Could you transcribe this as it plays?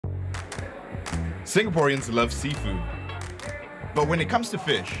Singaporeans love seafood. But when it comes to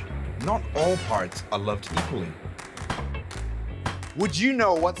fish, not all parts are loved equally. Would you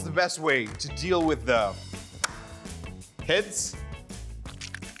know what's the best way to deal with the heads,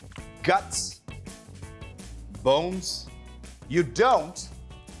 guts, bones? You don't?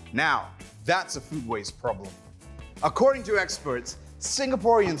 Now, that's a food waste problem. According to experts,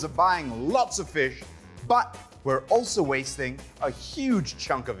 Singaporeans are buying lots of fish, but we're also wasting a huge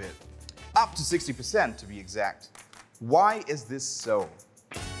chunk of it. Up to 60% to be exact. Why is this so?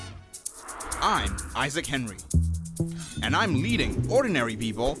 I'm Isaac Henry, and I'm leading ordinary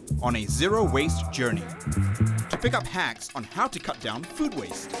people on a zero-waste journey to pick up hacks on how to cut down food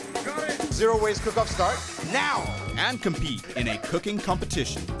waste. Zero waste cook-off start now! And compete in a cooking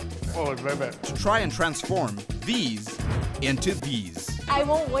competition Oh, it's very bad. to try and transform these into these. I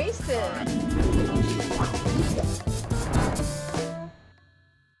won't waste it.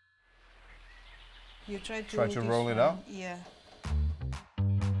 You try to roll it out? Yeah.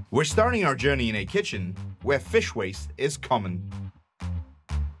 We're starting our journey in a kitchen where fish waste is common.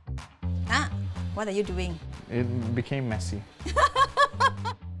 Ah, what are you doing? It became messy.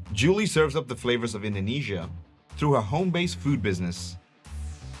 Julie serves up the flavors of Indonesia through her home-based food business.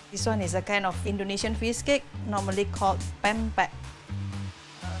 This one is a kind of Indonesian fish cake, normally called pempek.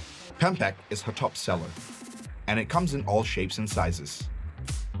 Pempek is her top seller, and it comes in all shapes and sizes.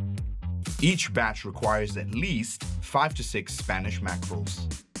 Each batch requires at least 5 to 6 Spanish mackerels.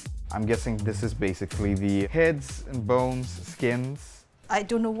 I'm guessing this is basically the heads and bones, skins. I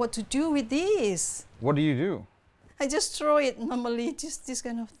don't know what to do with this. What do you do? I just throw it normally, just these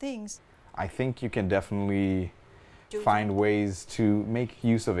kind of things. I think you can definitely find ways to make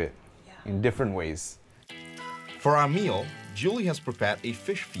use of it in different ways. For our meal, Julie has prepared a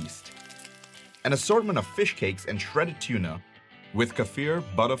fish feast. An assortment of fish cakes and shredded tuna with kaffir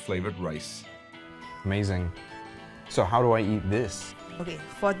butter-flavored rice. Amazing. So how do I eat this? Okay,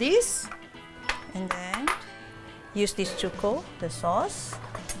 for this, and then use this chuko, the sauce.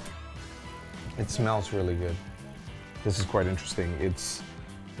 It smells really good. This is quite interesting. It's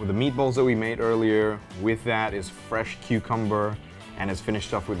with the meatballs that we made earlier. With that is fresh cucumber, and it's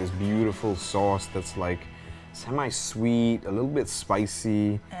finished off with this beautiful sauce that's like semi-sweet, a little bit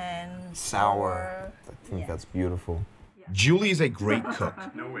spicy, And sour. I think that's beautiful. Julie is a great cook,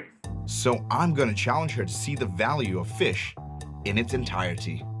 so I'm gonna challenge her to see the value of fish in its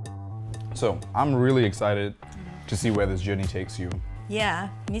entirety. So I'm really excited to see where this journey takes you. Yeah,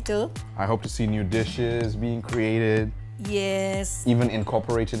 me too. I hope to see new dishes being created, Yes. even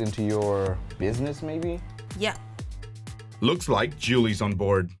incorporated into your business maybe. Yeah. Looks like Julie's on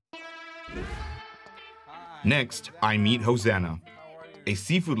board. Next, I meet Hosanna, a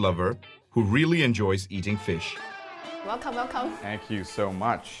seafood lover who really enjoys eating fish. Welcome, welcome. Thank you so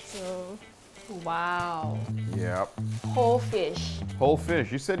much. So, wow, Yep. whole fish. Whole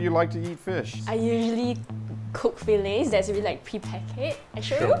fish. You said you like to eat fish. I usually cook fillets that's really like pre-packaged. I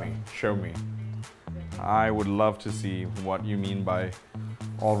show you? Show me. Show me. I would love to see what you mean by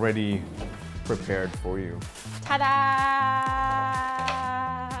already prepared for you. Ta-da!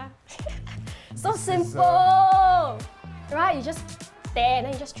 So simple! Right, you just stare and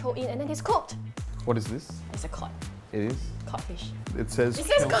then you just throw in and then it's cooked. What is this? It's a cod. It is? Codfish. It says... It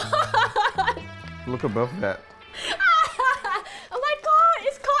says cod! Look above that. Oh my god,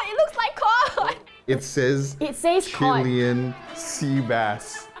 it's cod! It looks like cod! It says... It says cod. Chilean sea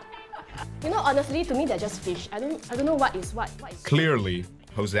bass. You know, honestly, to me they're just fish. I don't know what is what. What is Clearly,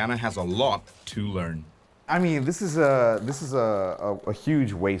 Hosanna has a lot to learn. I mean, this is a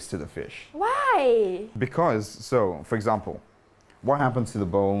huge waste to the fish. Why? Because, so, for example, what happens to the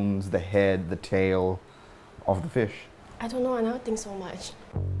bones, the head, the tail of the fish? I don't know, I never think so much.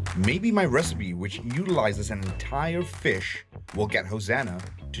 Maybe my recipe, which utilizes an entire fish, will get Hosanna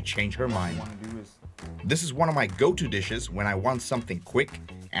to change her mind. This is one of my go-to dishes when I want something quick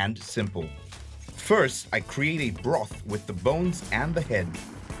and simple. First, I create a broth with the bones and the head.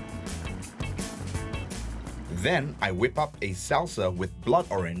 Then, I whip up a salsa with blood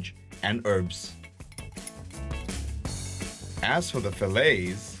orange and herbs. As for the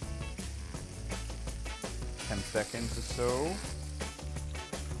fillets, 10 seconds or so.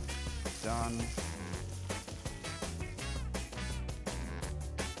 Done.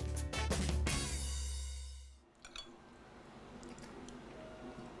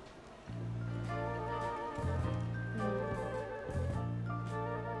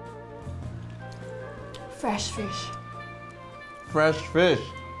 Fresh fish. Fresh fish.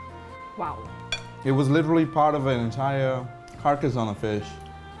 Wow. It was literally part of an entire carcass on a fish,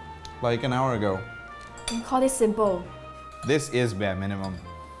 like an hour ago. You call this simple. This is bare minimum.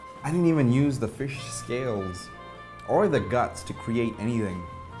 I didn't even use the fish scales or the guts to create anything.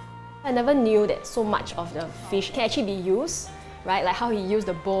 I never knew that so much of the fish can actually be used, right? Like how he used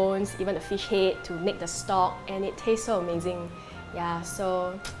the bones, even the fish head to make the stock, and it tastes so amazing. Yeah,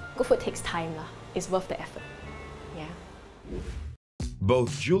 so good food takes time lah. It's worth the effort. Yeah.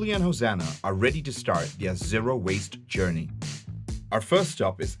 Both Julie and Hosanna are ready to start their zero-waste journey. Our first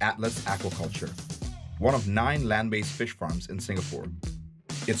stop is Atlas Aquaculture, one of 9 land-based fish farms in Singapore.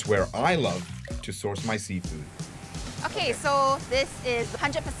 It's where I love to source my seafood. Okay, so this is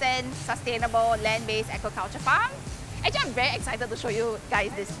 100% sustainable land-based aquaculture farm. Actually, I'm very excited to show you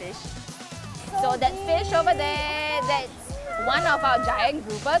guys this fish. So that fish over there, that's one of our giant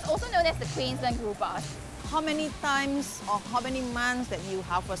groupers, also known as the Queensland grouper. How many times or how many months that you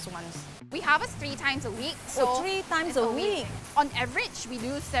harvest once? We harvest 3 times a week. So 3 times a week? On average, we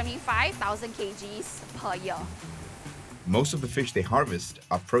do 75,000 kgs per year. Most of the fish they harvest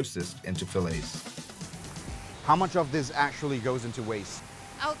are processed into fillets. How much of this actually goes into waste?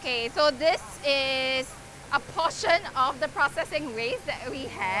 Okay, so this is a portion of the processing waste that we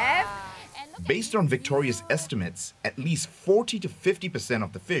have. Based on Victoria's estimates, at least 40 to 50%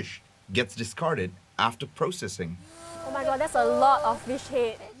 of the fish gets discarded after processing. Oh my god, that's a lot of fish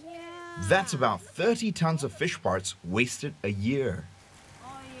head. That's about 30 tons of fish parts wasted a year.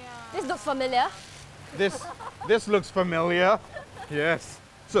 This looks familiar. This looks familiar. Yes.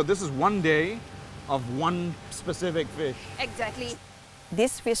 So this is one day of one specific fish. Exactly.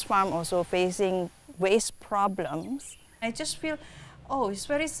 This fish farm also facing waste problems. I just feel, oh, it's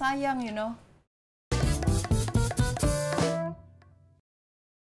very sayang, you know.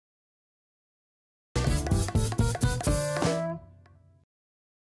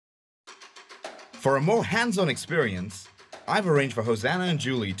 For a more hands-on experience, I've arranged for Hosanna and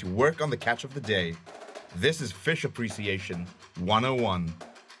Julie to work on the catch of the day. This is Fish Appreciation 101.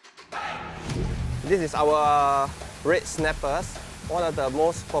 This is our red snappers, one of the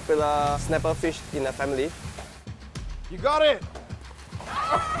most popular snapper fish in the family. You got it!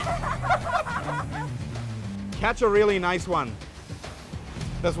 Catch a really nice one.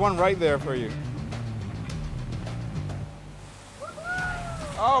 There's one right there for you.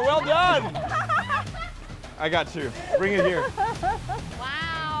 Oh, well done! I got you. Bring it here.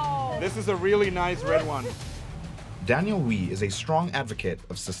 Wow! This is a really nice red one. Daniel Wee is a strong advocate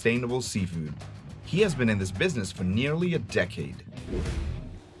of sustainable seafood. He has been in this business for nearly a decade.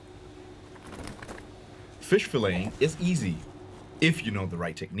 Fish filleting is easy, if you know the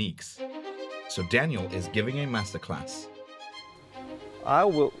right techniques. So Daniel is giving a masterclass. I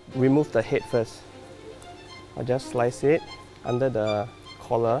will remove the head first. I'll just slice it under the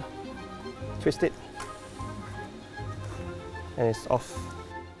collar, twist it, and it's off.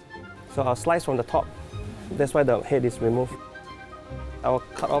 So I'll slice from the top. That's why the head is removed. I will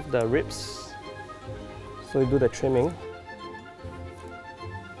cut off the ribs. So you do the trimming.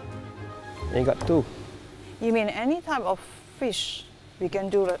 And you got 2. You mean any type of fish, we can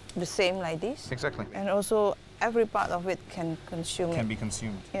do the same like this? Exactly. And also every part of it can consume Can it. be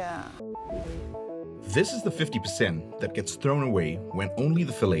consumed. Yeah. This is the 50% that gets thrown away when only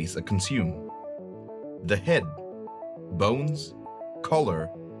the fillets are consumed. The head, bones, collar,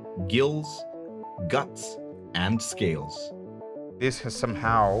 gills, guts, and scales. This has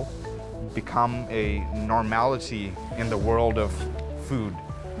somehow become a normality in the world of food,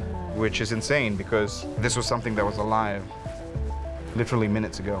 which is insane because this was something that was alive literally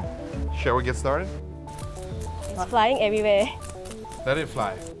minutes ago. Shall we get started? It's flying everywhere. Let it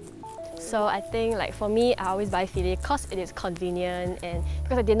fly. So I think like for me, I always buy fillet because it is convenient and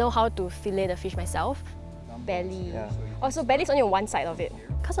because I didn't know how to fillet the fish myself. Belly. Yeah. Also, belly is only on one side of it.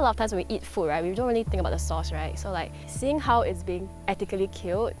 Because a lot of times when we eat food, right, we don't really think about the sauce, right? So like seeing how it's being ethically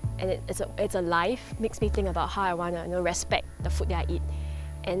killed and it's alive makes me think about how I want to respect the food that I eat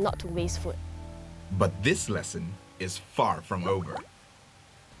and not to waste food. But this lesson is far from over.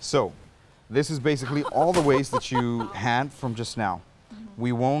 So, this is basically all the waste that you had from just now.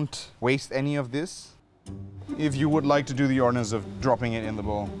 We won't waste any of this. If you would like to do the honors of dropping it in the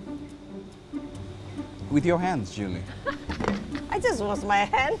bowl. With your hands, Julie. I just wash my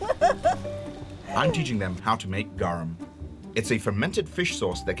hand. I'm teaching them how to make garam. It's a fermented fish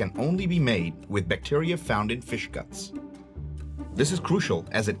sauce that can only be made with bacteria found in fish guts. This is crucial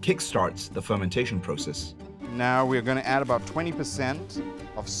as it kickstarts the fermentation process. Now we're going to add about 20%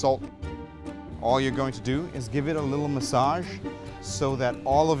 of salt. All you're going to do is give it a little massage so that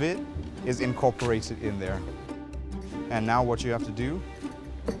all of it is incorporated in there. And now what you have to do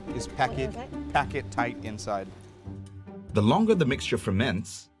is pack it tight inside. The longer the mixture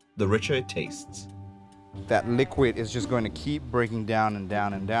ferments, the richer it tastes. That liquid is just going to keep breaking down and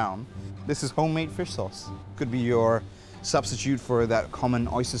down and down. This is homemade fish sauce. Could be your substitute for that common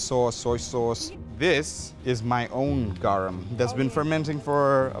oyster sauce, soy sauce. This is my own garam that's been fermenting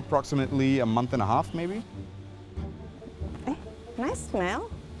for approximately a month and a half, maybe. Nice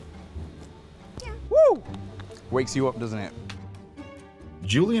smell. Woo! Wakes you up, doesn't it?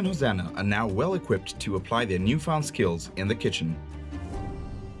 Julie and Hosanna are now well equipped to apply their newfound skills in the kitchen.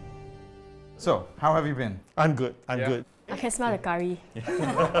 So, how have you been? I'm good. I'm good. I can smell the curry.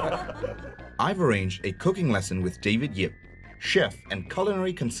 I've arranged a cooking lesson with David Yip, chef and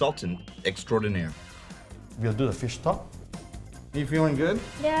culinary consultant extraordinaire. We'll do the fish stock. You feeling good?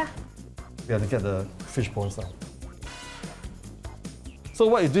 Yeah. We have to get the fish bones out. So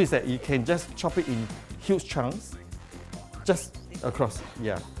what you do is that you can just chop it in huge chunks, just across.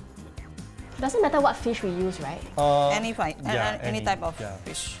 Yeah. Doesn't matter what fish we use, right? Any type of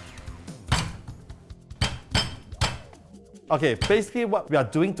fish. Okay, basically what we are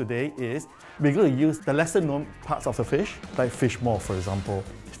doing today is we're going to use the lesser known parts of the fish, like fish maw, for example,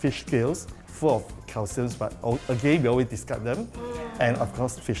 fish scales, full of calciums, but again, we always discard them, and of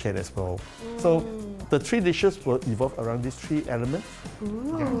course, fish head as well. So the three dishes will evolve around these three elements.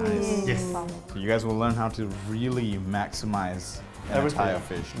 Nice. Yes. So you guys will learn how to really maximize an entire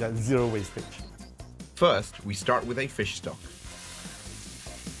fish. Yeah, zero wastage. First, we start with a fish stock.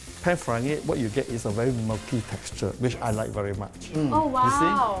 Pan frying it, what you get is a very milky texture, which I like very much. Oh,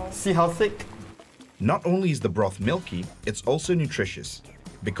 wow. You see how thick? Not only is the broth milky, it's also nutritious,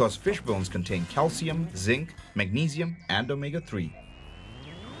 because fish bones contain calcium, zinc, magnesium, and omega-3.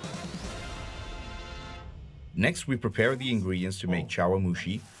 Next, we prepare the ingredients to make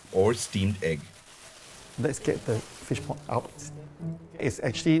chawanmushi, or steamed egg. Let's get the fish pot out. It's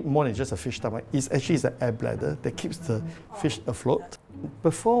actually more than just a fish stomach. It's actually an air bladder that keeps the fish afloat.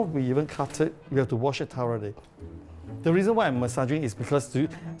 Before we even cut it, we have to wash it thoroughly. The reason why I'm massaging is because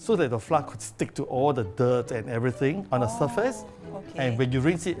so that the flour could stick to all the dirt and everything on the surface. Okay. And when you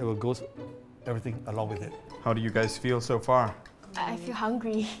rinse it, it will go everything along with it. How do you guys feel so far? I feel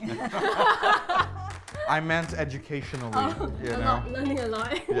hungry. I meant educationally, you know. Learning a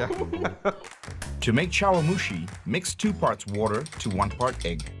lot. Yeah. To make chawanmushi, mix 2 parts water to 1 part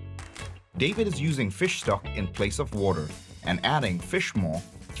egg. David is using fish stock in place of water and adding fish maw,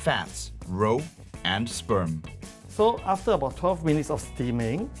 fats, roe, and sperm. So after about 12 minutes of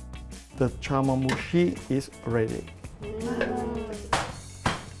steaming, the chawanmushi is ready.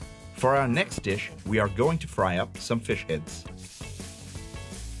 For our next dish, we are going to fry up some fish heads.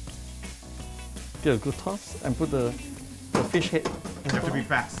 Give a good toss and put the fish head. You have to be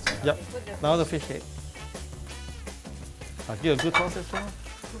fast. Yep. Now the fish head. Give a good toss as well.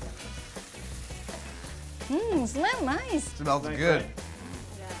 Smells nice. Smells good.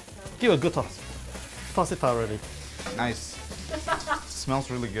 Give a good toss. Toss it thoroughly. Nice.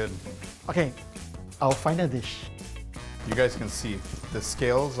 Smells really good. Okay, our final dish. You guys can see the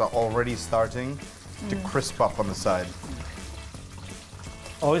scales are already starting to crisp up on the side.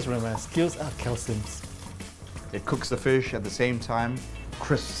 Always remember, scales are calciums. It cooks the fish at the same time,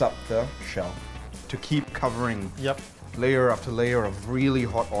 crisps up the shell to keep covering layer after layer of really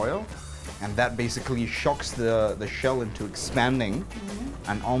hot oil. And that basically shocks the shell into expanding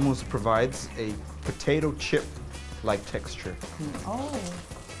and almost provides a potato chip-like texture.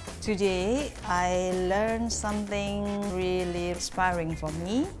 Today, I learned something really inspiring for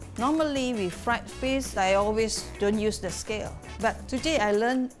me. Normally, with fried fish, I always don't use the scale. But today, I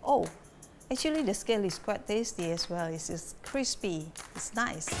learned, actually the scale is quite tasty as well. It's just crispy. It's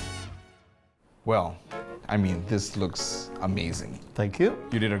nice. Well, I mean, this looks amazing. Thank you.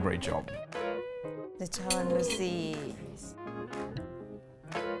 You did a great job. The chawanmushi.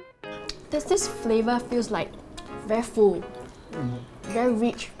 This flavor feels like very full, very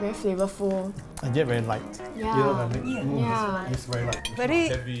rich, very flavorful. And yet very light. Yeah. You know what I mean? Yeah. It's very light.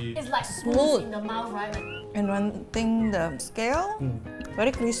 Very It's like smooth in the mouth, right? And one thing, the scale,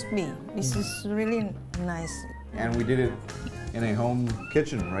 very crispy. This is really nice. And we did it in a home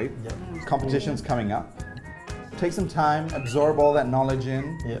kitchen, right? Yeah. Competition's coming up. Take some time, absorb all that knowledge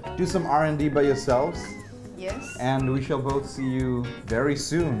in, do some R&D by yourselves, Yes. and we shall both see you very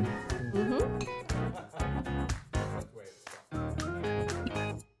soon.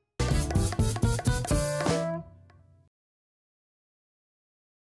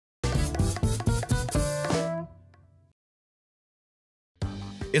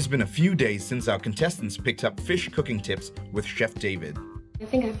 It's been a few days since our contestants picked up fish cooking tips with Chef David. I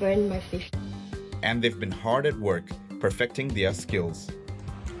think I burned my fish. And they've been hard at work, perfecting their skills.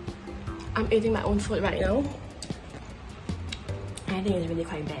 I'm eating my own food right now. I think it's really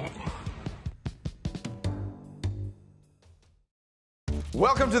quite bad.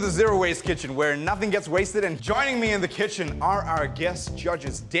 Welcome to the Zero Waste Kitchen, where nothing gets wasted, and joining me in the kitchen are our guest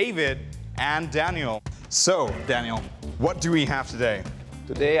judges, David and Daniel. So, Daniel, what do we have today?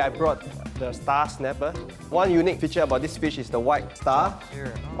 Today I brought the star snapper. One unique feature about this fish is the white star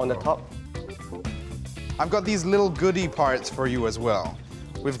on the top. I've got these little goodie parts for you as well.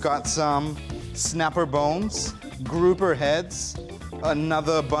 We've got some snapper bones, grouper heads,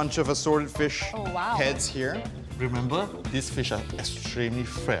 another bunch of assorted fish heads here. Remember, these fish are extremely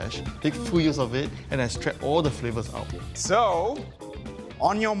fresh. Make full use of it and extract all the flavors out. So,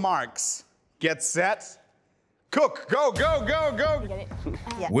 on your marks, get set, cook. Go, go, go, go.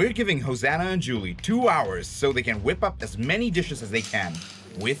 We're giving Hosanna and Julie 2 hours so they can whip up as many dishes as they can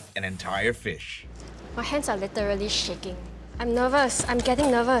with an entire fish. My hands are literally shaking. I'm nervous. I'm getting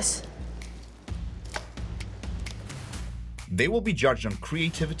nervous. They will be judged on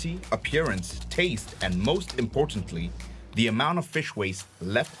creativity, appearance, taste, and most importantly, the amount of fish waste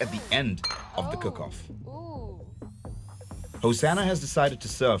left at the end of the cook-off. Hosanna has decided to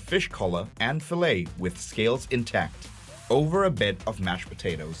serve fish collar and fillet with scales intact over a bed of mashed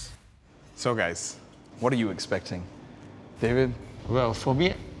potatoes. So guys, what are you expecting? David? Well, for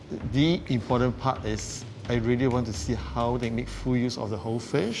me, the important part is I really want to see how they make full use of the whole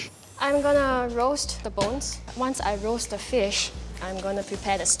fish. I'm gonna roast the bones. Once I roast the fish, I'm gonna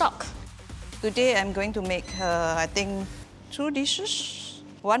prepare the stock. Today I'm going to make, I think, 2 dishes.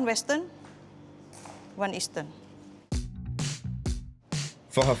 One Western, one Eastern.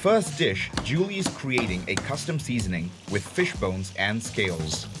 For her first dish, Julie is creating a custom seasoning with fish bones and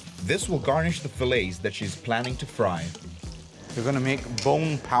scales. This will garnish the fillets that she's planning to fry. You're gonna make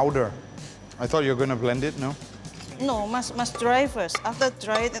bone powder. I thought you were gonna blend it, no? No, must dry first. After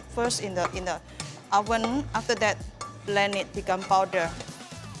dry it first in the oven, after that blend it, become powder.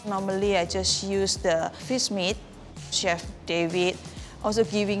 Normally I just use the fish meat. Chef David also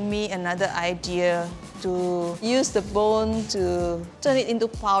giving me another idea to use the bone to turn it into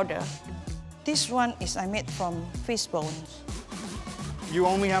powder. This one is I made from fish bones. You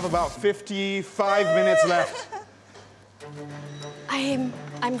only have about 55 minutes left. I'm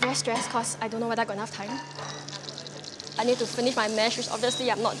very stressed because I don't know whether I got enough time. I need to finish my mash, which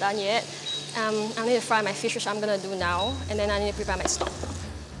obviously I'm not done yet. I need to fry my fish, which I'm gonna do now, and then I need to prepare my stock.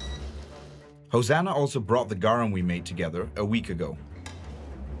 Hosanna also brought the garam we made together a week ago.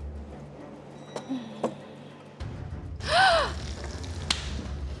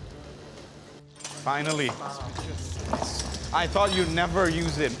 Finally. I thought you'd never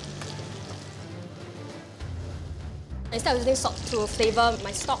use it. Instead of using salt to flavor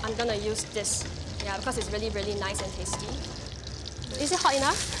my stock, I'm gonna use this. Yeah, because it's really, really nice and tasty. Is it hot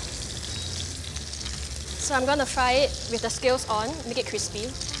enough? So I'm gonna fry it with the scales on, make it crispy.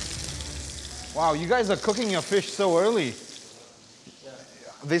 Wow, you guys are cooking your fish so early.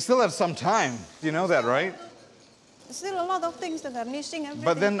 They still have some time. You know that, right? Still a lot of things that are missing. Everything.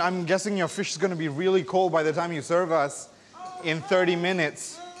 But then I'm guessing your fish is gonna be really cold by the time you serve us in 30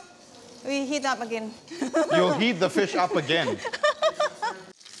 minutes. We heat up again. You'll heat the fish up again.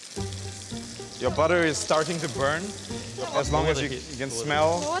 Your butter is starting to burn. As long as you can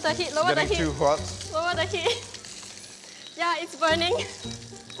smell. Lower the heat, lower the heat. Getting too hot. Lower the heat. Yeah, it's burning.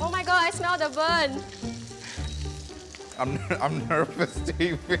 Oh my God, I smell the burn. I'm nervous,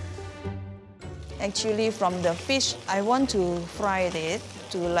 David. Actually, from the fish, I want to fry it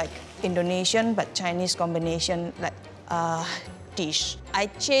to like Indonesian but Chinese combination like dish. I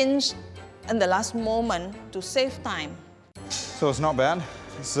changed in the last moment to save time. So it's not bad.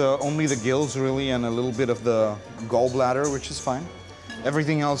 It's only the gills really and a little bit of the gallbladder, which is fine.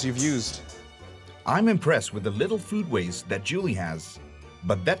 Everything else you've used. I'm impressed with the little food waste that Julie has,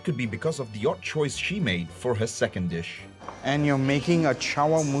 but that could be because of the odd choice she made for her second dish. And you're making a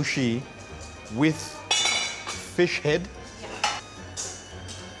chawanmushi with fish head?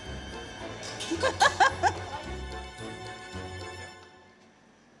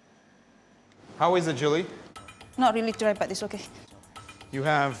 How is it, Julie? Not really dry, but it's okay. You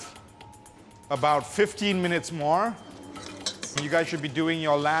have about 15 minutes more. You guys should be doing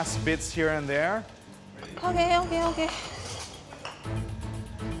your last bits here and there. Okay, okay, okay.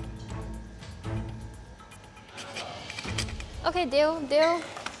 Okay, deal.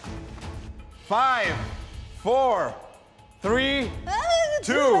 5, 4, 3,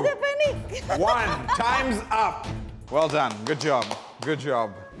 2, 1. Time's up. Well done. Good job. Good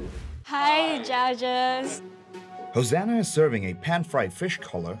job. Hi, judges. Hosanna is serving a pan-fried fish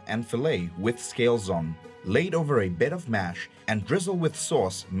collar and fillet with scales on, laid over a bed of mash and drizzled with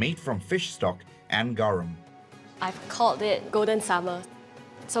sauce made from fish stock and garam. I've called it Golden Summer.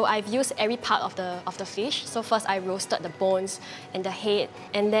 So I've used every part of the fish. So first I roasted the bones and the head,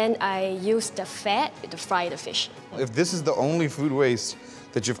 and then I used the fat to fry the fish. If this is the only food waste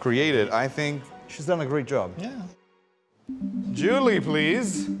that you've created, I think she's done a great job. Yeah. Julie,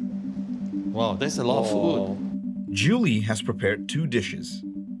 please. Wow, that's a lot of food. Julie has prepared 2 dishes.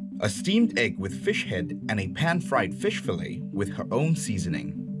 A steamed egg with fish head and a pan-fried fish fillet with her own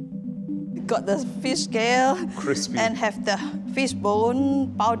seasoning. Got the fish scale. Crispy. And have the fish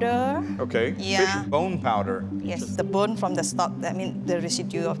bone powder. Okay. Yeah. Fish bone powder. Yes, the bone from the stock, I mean the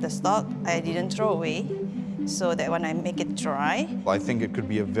residue of the stock, I didn't throw away. So that when I make it dry. I think it could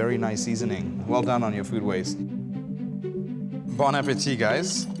be a very nice seasoning. Well done on your food waste. Bon appetit,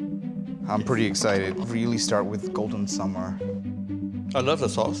 guys. I'm pretty excited. Really start with golden summer. I love the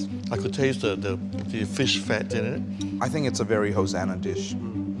sauce. I could taste the fish fat in it. I think it's a very Hosanna dish.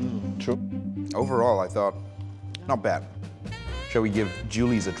 True. Overall, I thought, not bad. Shall we give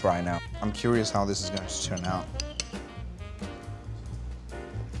Julie's a try now? I'm curious how this is going to turn out.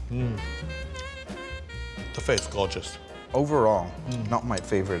 The fat is gorgeous. Overall, not my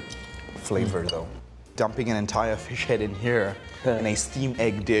favorite flavor though. Dumping an entire fish head in here in a steamed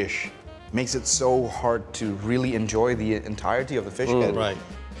egg dish makes it so hard to really enjoy the entirety of the fish head. Right.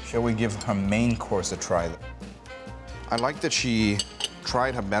 Shall we give her main course a try? I like that she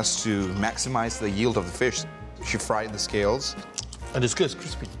tried her best to maximize the yield of the fish. She fried the scales. And it's good, it's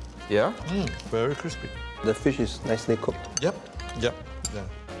crispy. Yeah? Very crispy. The fish is nicely cooked. Yep. Yeah.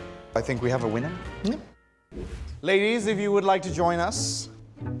 I think we have a winner. Yep. Ladies, if you would like to join us.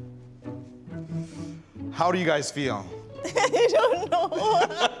 How do you guys feel? I don't know.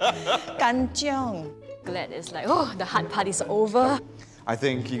 Kanjiang. Glad it's like, oh, the hard part is over. I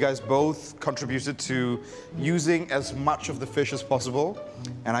think you guys both contributed to using as much of the fish as possible,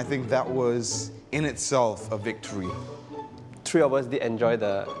 and I think that was in itself a victory. 3 of us did enjoy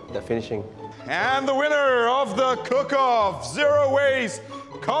the finishing. And the winner of the cook-off zero waste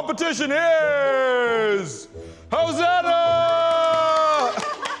competition is Hosanna!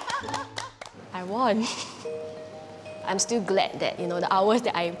 I won. I'm still glad that, the hours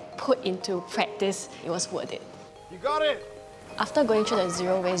that I put into practice, it was worth it. You got it! After going through the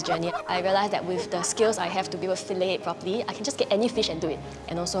zero waste journey, I realized that with the skills I have to be able to fillet it properly, I can just get any fish and do it.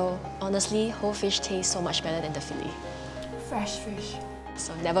 And also, honestly, whole fish tastes so much better than the fillet. Fresh fish.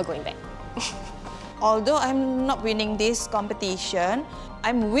 So never going back. Although I'm not winning this competition,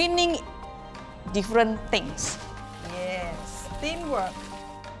 I'm winning different things. Yes, teamwork.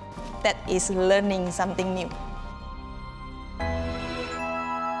 That is learning something new.